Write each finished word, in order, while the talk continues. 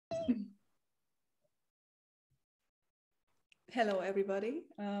Hello, everybody.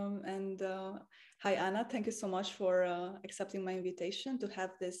 Hi, Anna. Thank you so much for accepting my invitation to have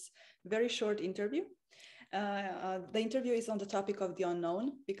this very short interview. The interview is on the topic of the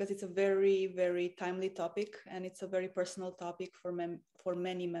unknown because it's a very, very timely topic and it's a very personal topic for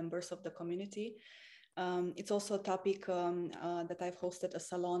many members of the community. It's also a topic that I've hosted a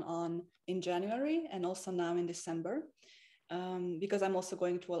salon on in January and also now in December. Because I'm also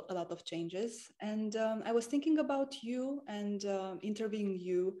going through a lot of changes. And I was thinking about you and interviewing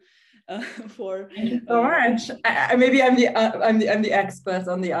you for. Thank you so much. Maybe I'm the expert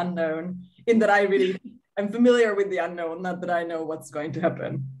on the unknown, in that I'm familiar with the unknown, not that I know what's going to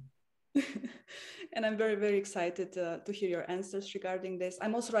happen. And I'm very, very excited to hear your answers regarding this.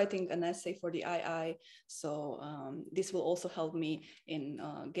 I'm also writing an essay for the II, so this will also help me in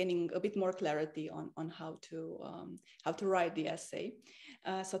gaining a bit more clarity on how to write the essay.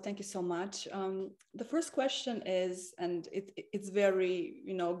 So thank you so much. The first question is, and it's very,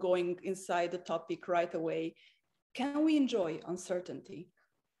 going inside the topic right away. Can we enjoy uncertainty?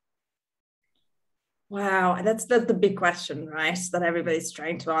 Wow, that's the big question, right? That everybody's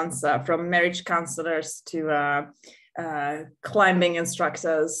trying to answer, from marriage counselors to climbing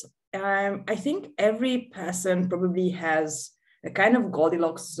instructors. I think every person probably has a kind of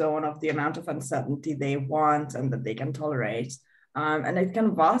Goldilocks zone of the amount of uncertainty they want and that they can tolerate. And it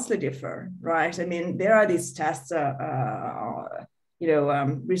can vastly differ, right? I mean, there are these tests,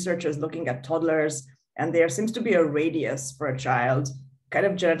 researchers looking at toddlers, and there seems to be a radius for a child, kind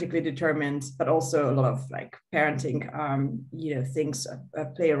of genetically determined, but also a lot of like parenting, things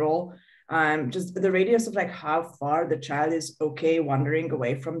play a role. Just the radius of like how far the child is okay wandering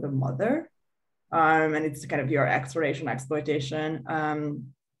away from the mother. And it's kind of your exploration, exploitation,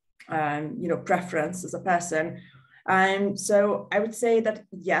 preference as a person. So I would say that,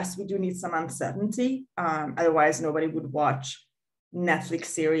 yes, we do need some uncertainty. Otherwise, nobody would watch Netflix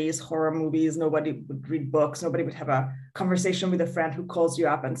series, horror movies, nobody would read books, nobody would have a conversation with a friend who calls you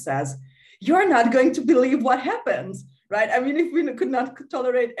up and says, you're not going to believe what happened, right? I mean, if we could not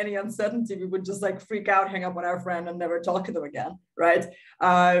tolerate any uncertainty, we would just like freak out, hang up on our friend and never talk to them again, right?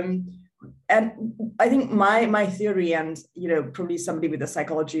 And I think my theory, and probably somebody with a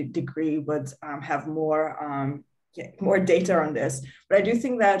psychology degree would have more data on this, but I do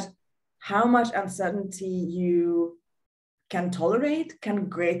think that how much uncertainty you can tolerate can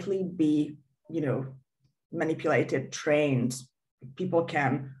greatly be, manipulated, trained. People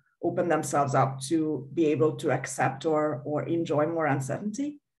can open themselves up to be able to accept or enjoy more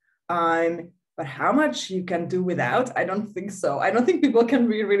uncertainty. But how much you can do without, I don't think so. I don't think people can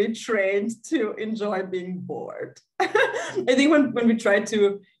be really trained to enjoy being bored. I think when we try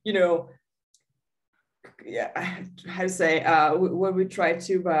to, when we try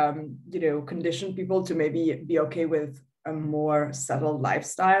to, condition people to maybe be okay with a more settled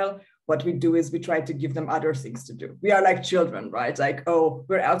lifestyle, what we do is we try to give them other things to do. We are like children, right? Like, oh,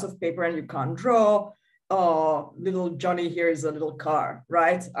 we're out of paper and you can't draw. Oh, little Johnny here is a little car,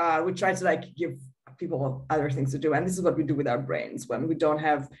 right? We try to like give people other things to do. And this is what we do with our brains. When we don't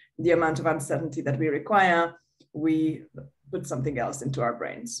have the amount of uncertainty that we require, we put something else into our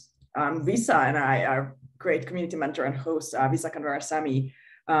brains. Visa and I, our great community mentor and host, Visa Kanvarasamy,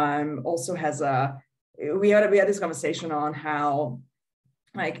 also has we had this conversation on how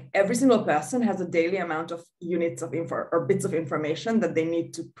like every single person has a daily amount of units of info or bits of information that they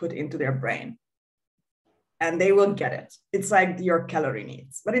need to put into their brain, and they will get it. It's like your calorie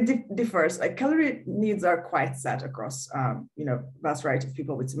needs, but it differs. Like calorie needs are quite set across vast variety of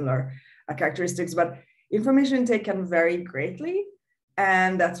people with similar characteristics, but information intake can vary greatly,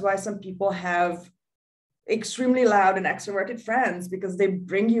 and that's why some people have extremely loud and extroverted friends, because they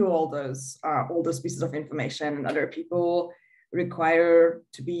bring you all those pieces of information, and other people require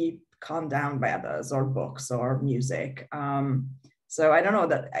to be calmed down by others, or books or music. So I don't know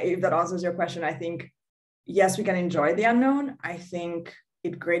that if that answers your question. I think yes, we can enjoy the unknown. I think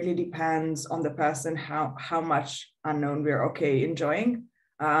it greatly depends on the person how much unknown we're okay enjoying,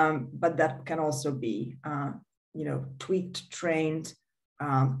 but that can also be tweaked, trained,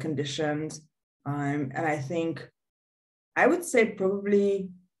 conditioned. And I think I would say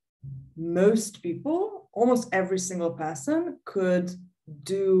probably most people, almost every single person, could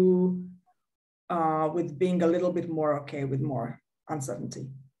do with being a little bit more okay with more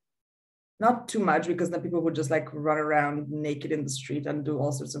uncertainty. Not too much, because then people would just like run around naked in the street and do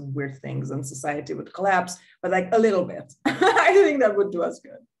all sorts of weird things and society would collapse, but like a little bit. I think that would do us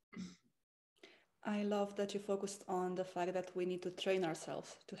good. I love that you focused on the fact that we need to train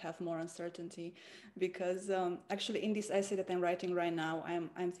ourselves to have more uncertainty, because actually in this essay that I'm writing right now,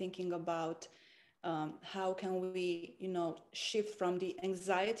 I'm thinking about how can we, shift from the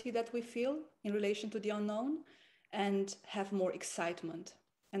anxiety that we feel in relation to the unknown and have more excitement.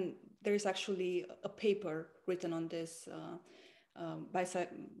 And there is actually a paper written on this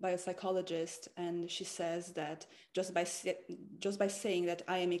by a psychologist, and she says that just by saying that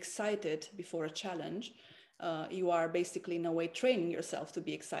I am excited before a challenge, you are basically in a way training yourself to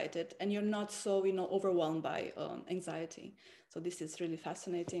be excited, and you're not so overwhelmed by anxiety. So this is really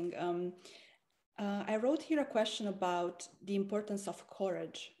fascinating. I wrote here a question about the importance of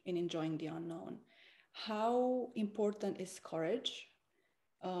courage in enjoying the unknown. How important is courage,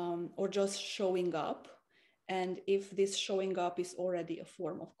 or just showing up? And if this showing up is already a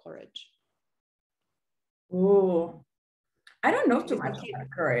form of courage? Oh, I don't know too These are much three,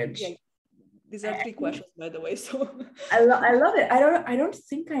 about courage. yeah, these are three questions, by the way. So I love it. I don't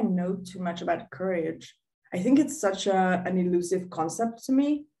think I know too much about courage. I think it's such an elusive concept to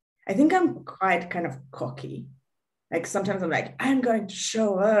me. I think I'm quite kind of cocky. Like sometimes I'm like, I'm going to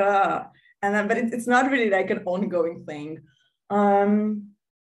show up. And then, but it's not really like an ongoing thing.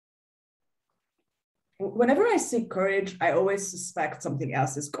 Whenever I see courage, I always suspect something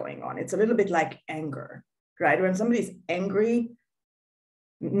else is going on. It's a little bit like anger, right? When somebody's angry,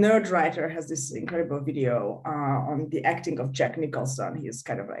 Nerdwriter has this incredible video on the acting of Jack Nicholson. He's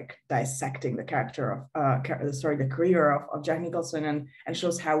kind of like dissecting the character of, the career of Jack Nicholson, and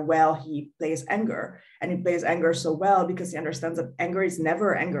shows how well he plays anger. And he plays anger so well because he understands that anger is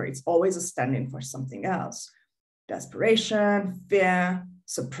never anger. It's always a stand-in for something else. Desperation, fear,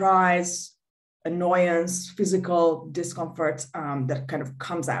 surprise, annoyance, physical discomfort that kind of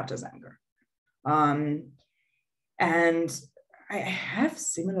comes out as anger. And I have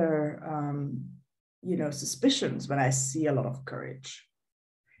similar, suspicions when I see a lot of courage.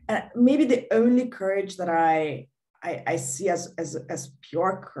 And maybe the only courage that I see as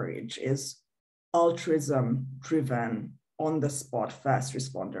pure courage is altruism-driven, on-the-spot, fast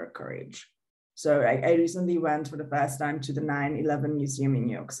responder courage. So I recently went for the first time to the 9/11 Museum in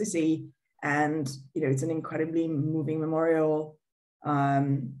New York City, and it's an incredibly moving memorial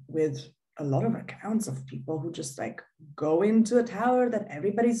with a lot of accounts of people who just like go into a tower that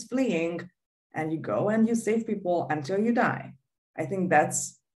everybody's fleeing, and you go and you save people until you die. I think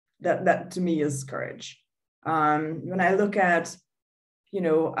that to me is courage. When I look at,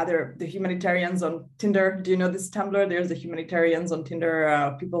 the humanitarians on Tinder, do you know this Tumblr? There's the humanitarians on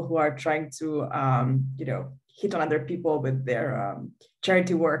Tinder, people who are trying to, hit on other people with their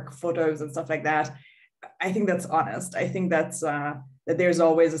charity work photos and stuff like that. I think that's honest. I think that's that there's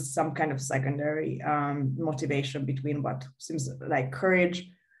always some kind of secondary motivation between what seems like courage.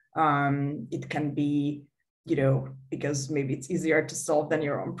 It can be, because maybe it's easier to solve than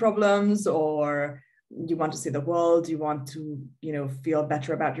your own problems, or you want to see the world, you want to, feel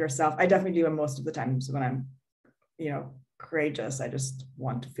better about yourself. I definitely do, most of the times when I'm, courageous, I just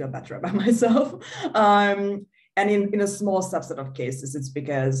want to feel better about myself. And in a small subset of cases, it's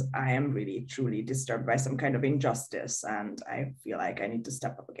because I am really, truly disturbed by some kind of injustice, and I feel like I need to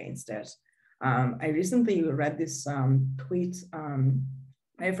step up against it. I recently read this tweet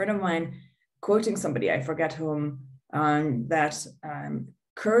by a friend of mine quoting somebody, I forget whom, that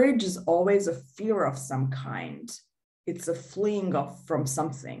courage is always a fear of some kind. It's a fleeing from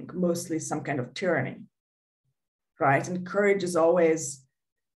something, mostly some kind of tyranny, right? And courage is always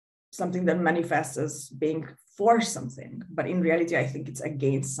something that manifests as being for something, but in reality, I think it's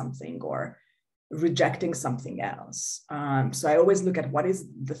against something or rejecting something else. So I always look at what is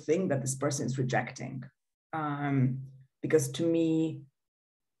the thing that this person is rejecting, because to me,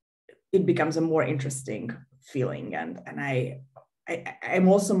 it becomes a more interesting feeling, and I'm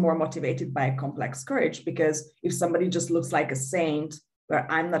also more motivated by complex courage, because if somebody just looks like a saint, where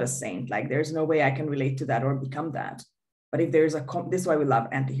I'm not a saint, like there's no way I can relate to that or become that. But if there's this is why we love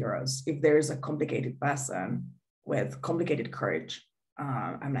anti-heroes. If there's a complicated person with complicated courage,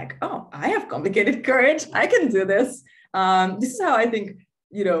 I'm like, oh, I have complicated courage. I can do this. This is how I think,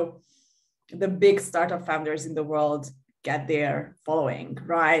 the big startup founders in the world get their following,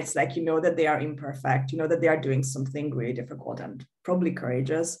 right? It's like, that they are imperfect, that they are doing something really difficult and probably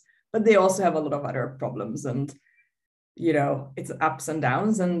courageous, but they also have a lot of other problems, and, it's ups and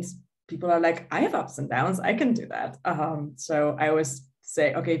downs, and people are like, I have ups and downs, I can do that. So I always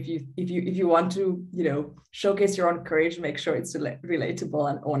say, okay, if you want to, showcase your own courage, make sure it's relatable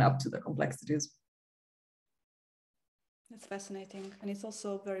and own up to the complexities. That's fascinating. And it's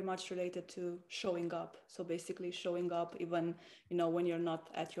also very much related to showing up. So basically showing up even, when you're not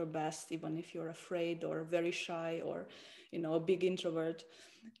at your best, even if you're afraid or very shy or, a big introvert.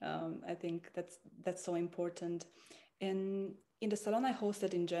 I think that's so important. And in the salon I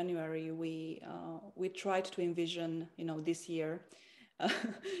hosted in January, we tried to envision, this year,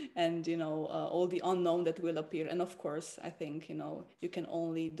 and all the unknown that will appear. And of course, I think you can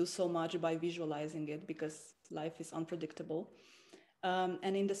only do so much by visualizing it because life is unpredictable.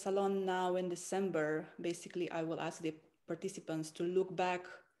 And in the salon now in December, basically, I will ask the participants to look back,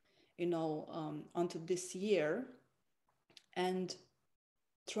 onto this year and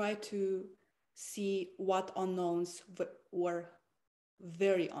try to see what unknowns were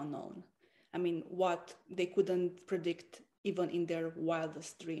very unknown. I mean, what they couldn't predict even in their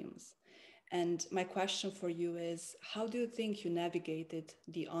wildest dreams. And my question for you is, how do you think you navigated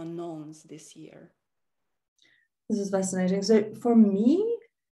the unknowns this year? This is fascinating. So for me,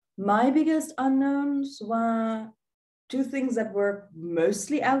 my biggest unknowns were two things that were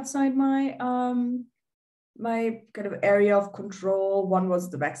mostly outside my my kind of area of control. One was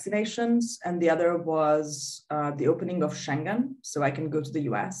the vaccinations, and the other was the opening of Schengen, so I can go to the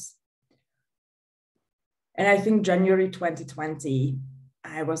US. And I think January 2020,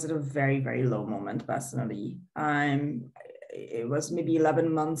 I was at a very, very low moment personally. It was maybe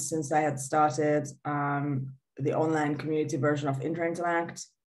 11 months since I had started the online community version of Interintellect.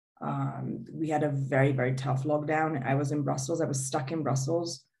 We had a very, very tough lockdown. I was in Brussels. I was stuck in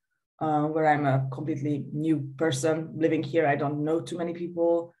Brussels, where I'm a completely new person living here. I don't know too many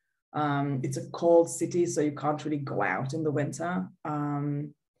people. It's a cold city, so you can't really go out in the winter.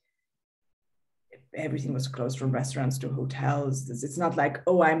 Everything was closed, from restaurants to hotels. It's not like,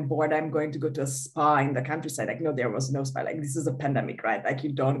 oh, I'm bored, I'm going to go to a spa in the countryside. Like, no, there was no spa. Like, this is a pandemic, right? Like,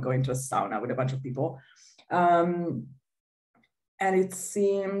 you don't go into a sauna with a bunch of people. And it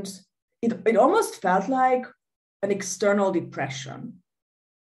seemed, it almost felt like an external depression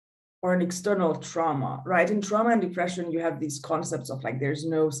or an external trauma, right? In trauma and depression, you have these concepts of like, there's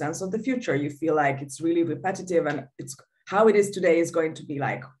no sense of the future. You feel like it's really repetitive, and it's how it is today is going to be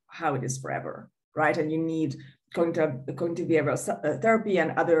like how it is forever, right? And you need cognitive behavioral therapy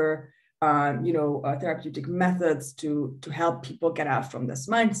and other therapeutic methods to help people get out from this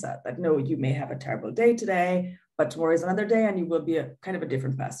mindset that, no, you may have a terrible day today, but tomorrow is another day and you will be a kind of a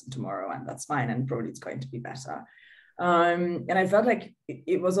different person tomorrow, and that's fine, and probably it's going to be better. And I felt like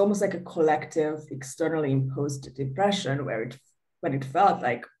it was almost like a collective, externally imposed depression, when it felt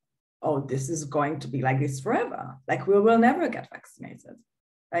like, oh, this is going to be like this forever. Like, we will never get vaccinated.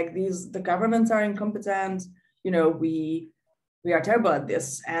 Like, the governments are incompetent. We are terrible at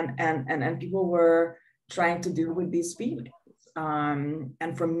this, and people were trying to deal with these feelings.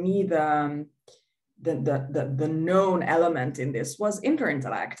 And for me, the known element in this was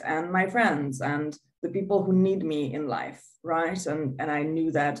Interintellect and my friends and the people who need me in life, right? And I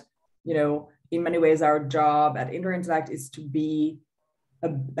knew that, in many ways, our job at Interintellect is to be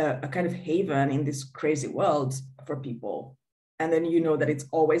a kind of haven in this crazy world for people. And then that it's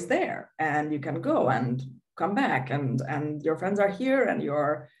always there, and you can go and come back, and your friends are here, and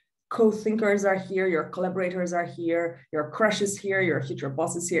your co-thinkers are here, your collaborators are here, your crush is here, your future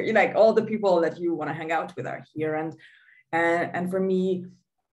boss is here. Like, all the people that you want to hang out with are here. And for me,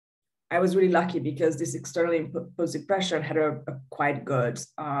 I was really lucky because this externally imposed depression had a quite good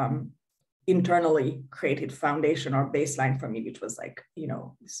internally created foundation or baseline for me, which was like,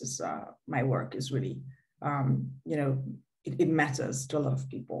 this is my work is really, it matters to a lot of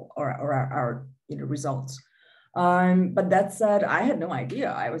people, or our results. But that said, I had no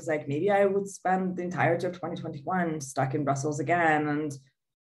idea. I was like, maybe I would spend the entirety of 2021 stuck in Brussels again, and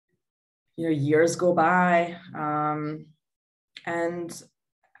years go by, and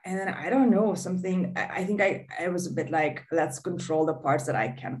then I don't know, something. I think I was a bit like, let's control the parts that I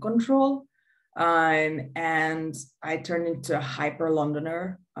can control. And I turned into a hyper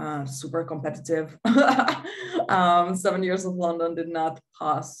Londoner, super competitive. 7 years of London did not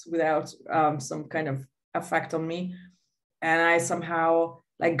pass without some kind of effect on me. And I somehow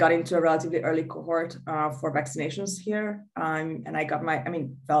got into a relatively early cohort for vaccinations here. And I got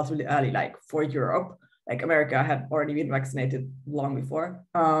relatively early, like for Europe. Like, America had already been vaccinated long before.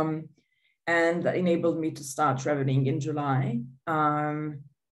 And that enabled me to start traveling in July.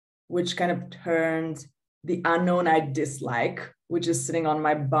 Which kind of turned the unknown I dislike, which is sitting on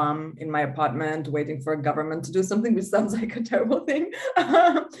my bum in my apartment, waiting for a government to do something, which sounds like a terrible thing,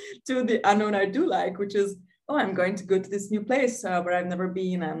 to the unknown I do like, which is, oh, I'm going to go to this new place where I've never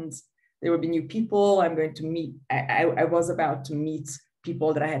been, and there will be new people. I'm going to meet, I was about to meet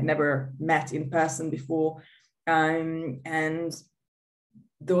people that I had never met in person before. And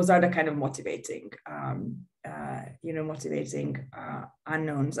those are the kind of motivating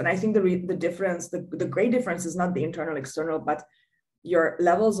unknowns. And I think the difference, the great difference is not the internal, external, but your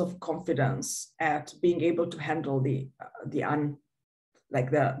levels of confidence at being able to handle the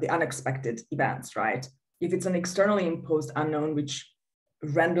unexpected events, right? If it's an externally imposed unknown which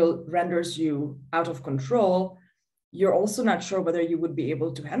renders you out of control, you're also not sure whether you would be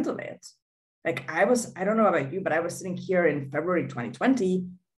able to handle it. Like I don't know about you, but I was sitting here in February 2020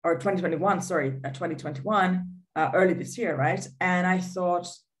 or 2021, sorry, 2021, early this year, right? And I thought,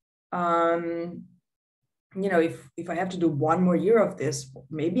 if I have to do one more year of this,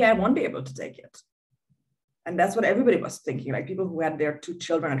 maybe I won't be able to take it. And that's what everybody was thinking. Like people who had their 2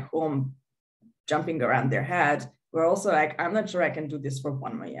 children at home jumping around their head were also like, I'm not sure I can do this for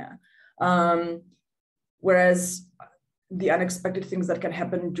one more year. Whereas the unexpected things that can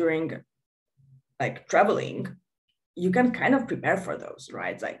happen during like traveling, you can kind of prepare for those,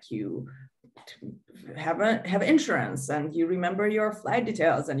 right? Like you have insurance and you remember your flight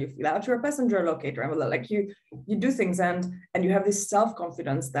details and you fill out your passenger locator and like you do things and you have this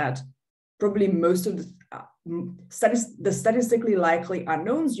self-confidence that probably most of the statistically likely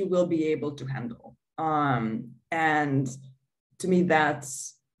unknowns you will be able to handle. And to me,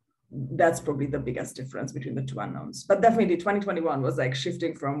 that's probably the biggest difference between the 2 unknowns. But definitely 2021 was like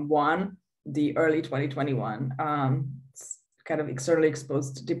shifting from the early 2021 kind of externally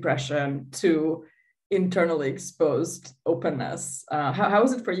exposed depression to internally exposed openness. How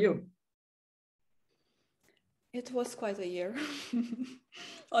was it for you? It was quite a year.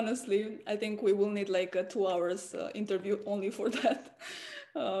 Honestly, I think we will need like a 2 hours interview only for that.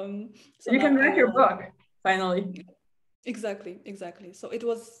 So you can write your book, finally. Exactly. So it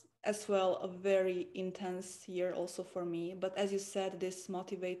was as well a very intense year also for me. But as you said, these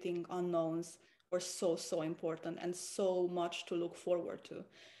motivating unknowns were so important and so much to look forward to.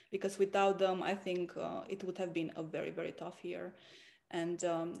 Because without them, I think it would have been a very tough year. And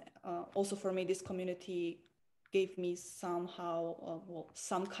also for me, this community gave me somehow,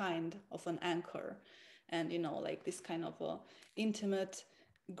 some kind of an anchor. And, like this kind of intimate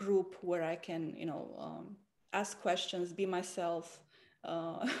group where I can, ask questions, be myself,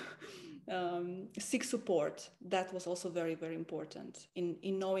 seek support. That was also very important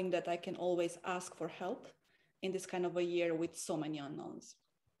in knowing that I can always ask for help in this kind of a year with so many unknowns.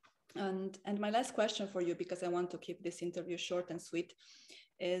 And my last question for you, because I want to keep this interview short and sweet,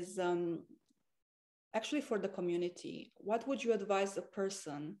 is actually for the community. What would you advise a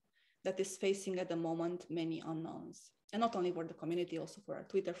person that is facing at the moment many unknowns? And not only for the community, also for our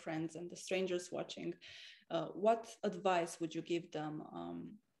Twitter friends and the strangers watching. What advice would you give them?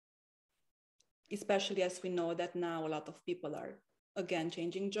 Especially as we know that now a lot of people are, again,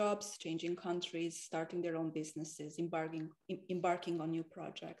 changing jobs, changing countries, starting their own businesses, embarking on new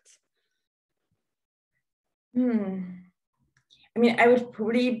projects. I mean, I would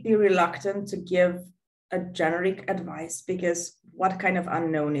probably be reluctant to give a generic advice because what kind of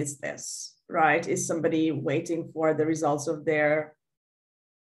unknown is this, right? Is somebody waiting for the results of their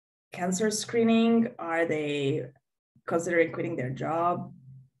cancer screening? Are they considering quitting their job?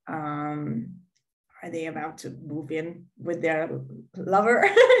 Are they about to move in with their lover?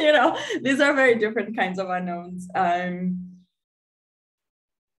 These are very different kinds of unknowns. I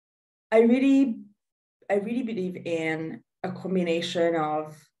really believe in a combination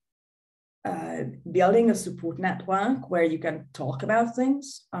of building a support network where you can talk about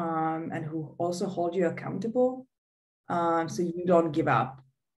things and who also hold you accountable, so you don't give up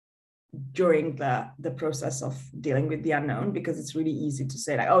during the process of dealing with the unknown, because it's really easy to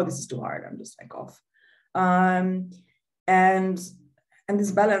say like, oh, this is too hard, I'm just like off. And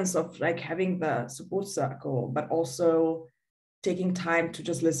this balance of like having the support circle, but also taking time to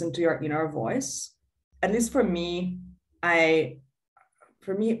just listen to your inner voice. At least for me, my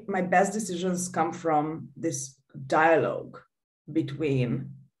best decisions come from this dialogue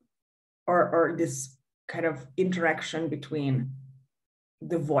between, or this kind of interaction between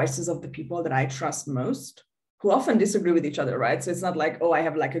the voices of the people that I trust most, who often disagree with each other, right? So it's not like, oh, I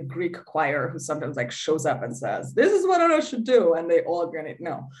have like a Greek choir who sometimes like shows up and says, this is what I should do, and they all agree on it.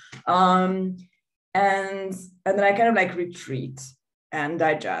 No. And then I kind of like retreat and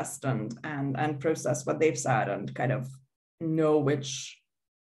digest and process what they've said and kind of know which,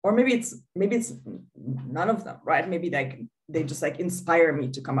 or maybe it's none of them, right? Maybe like they just like inspire me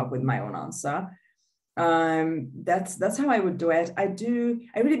to come up with my own answer. That's how I would do it. I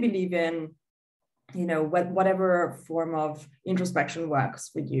really believe in, whatever form of introspection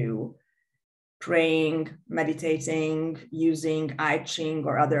works with you, praying, meditating, using I Ching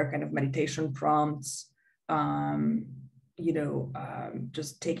or other kind of meditation prompts,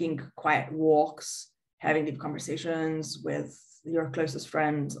 just taking quiet walks, having deep conversations with your closest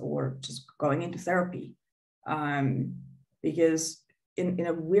friends, or just going into therapy. Because in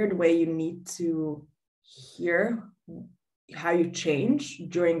a weird way, you need to hear how you change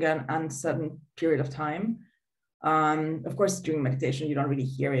during an uncertain period of time. Of course, during meditation, you don't really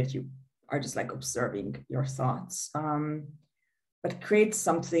hear it. You are just like observing your thoughts. But create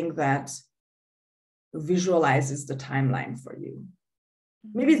something that visualizes the timeline for you.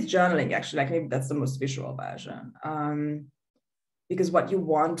 Maybe it's journaling, actually, like maybe that's the most visual version. Because what you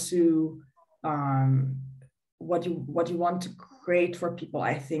want to create for people,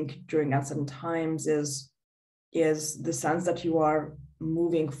 I think, during uncertain times is the sense that you are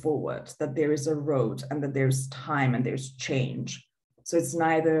moving forward, that there is a road and that there's time and there's change. So it's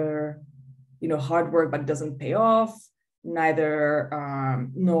neither, hard work, but it doesn't pay off, neither,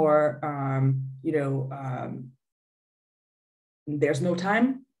 there's no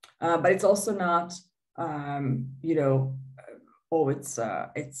time, but it's also not,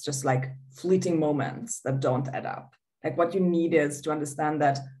 it's just like fleeting moments that don't add up. Like what you need is to understand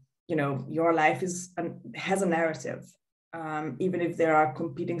that, your life has a narrative, even if there are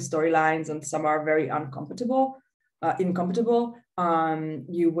competing storylines and some are very incompatible,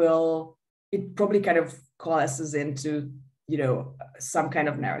 it probably kind of coalesces into, some kind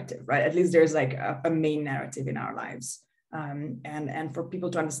of narrative, right? At least there's like a main narrative in our lives. And for people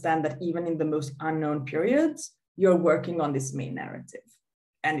to understand that even in the most unknown periods, you're working on this main narrative,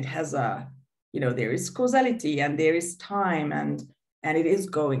 and it has there is causality and there is time and it is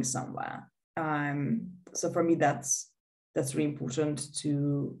going somewhere. So for me, that's really important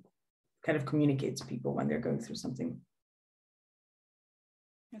to kind of communicate to people when they're going through something.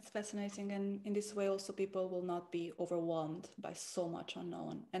 It's fascinating, and in this way also people will not be overwhelmed by so much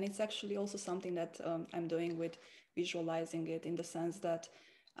unknown. And it's actually also something that I'm doing with visualizing it, in the sense that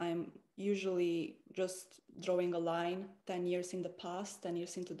I'm usually just drawing a line 10 years in the past, 10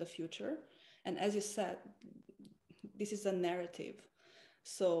 years into the future. And as you said, this is a narrative.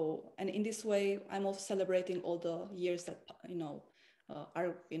 So, and in this way, I'm also celebrating all the years that,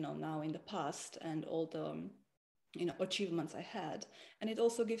 are, now in the past, and all the, achievements I had. And it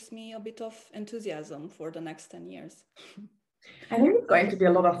also gives me a bit of enthusiasm for the next 10 years. I think it's going to be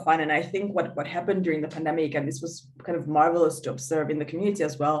a lot of fun. And I think what happened during the pandemic, and this was kind of marvelous to observe in the community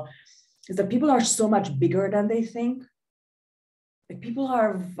as well, is that people are so much bigger than they think. Like people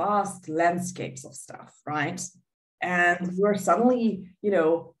are vast landscapes of stuff, right? And we're suddenly,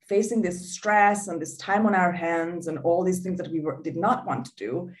 facing this stress and this time on our hands and all these things that we did not want to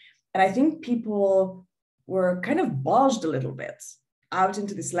do. And I think people were kind of bulged a little bit out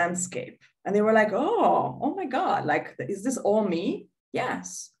into this landscape. And they were like, oh my God, like, is this all me?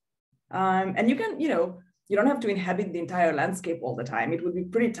 Yes. And you can, you don't have to inhabit the entire landscape all the time. It would be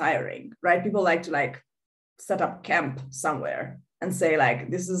pretty tiring, right? People like to set up camp somewhere and say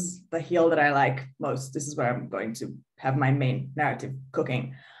this is the hill that I like most. This is where I'm going to have my main narrative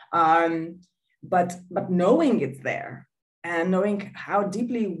cooking. But knowing it's there and knowing how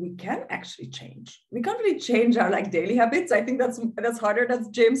deeply we can actually change. We can't really change our daily habits. I think that's harder. That's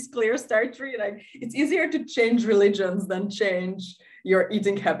James Clear's territory. It's easier to change religions than change your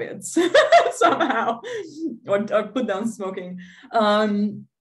eating habits somehow, or put down smoking. But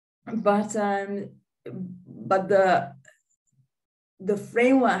the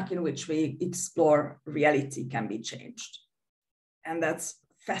framework in which we explore reality can be changed. And that's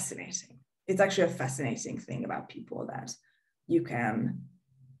fascinating. It's actually a fascinating thing about people, that you can,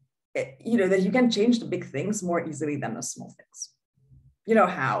 that you can change the big things more easily than the small things.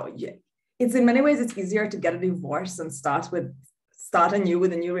 How? It's in many ways, it's easier to get a divorce and start anew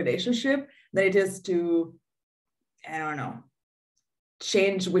with a new relationship than it is to,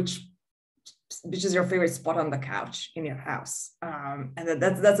 change which is your favorite spot on the couch in your house. And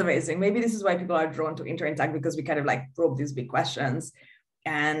that's amazing. Maybe this is why people are drawn to Interintellect, because we kind of probe these big questions,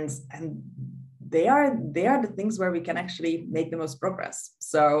 and they are the things where we can actually make the most progress.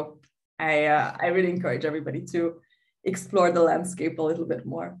 So I really encourage everybody to explore the landscape a little bit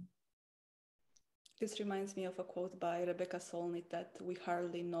more. This reminds me of a quote by Rebecca Solnit, that we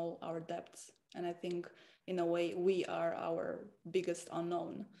hardly know our depths. And I think in a way we are our biggest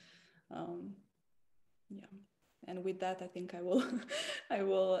unknown. And with that, I think I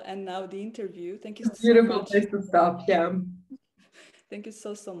will end now the interview. Thank you so much. Beautiful place to stop. Yeah. Thank you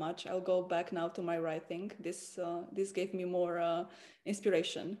so much. I'll go back now to my writing. This gave me more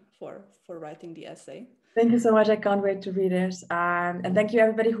inspiration for writing the essay. Thank you so much. I can't wait to read it. And thank you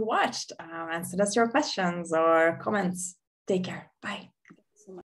everybody who watched, and send us your questions or comments. Take care. Bye.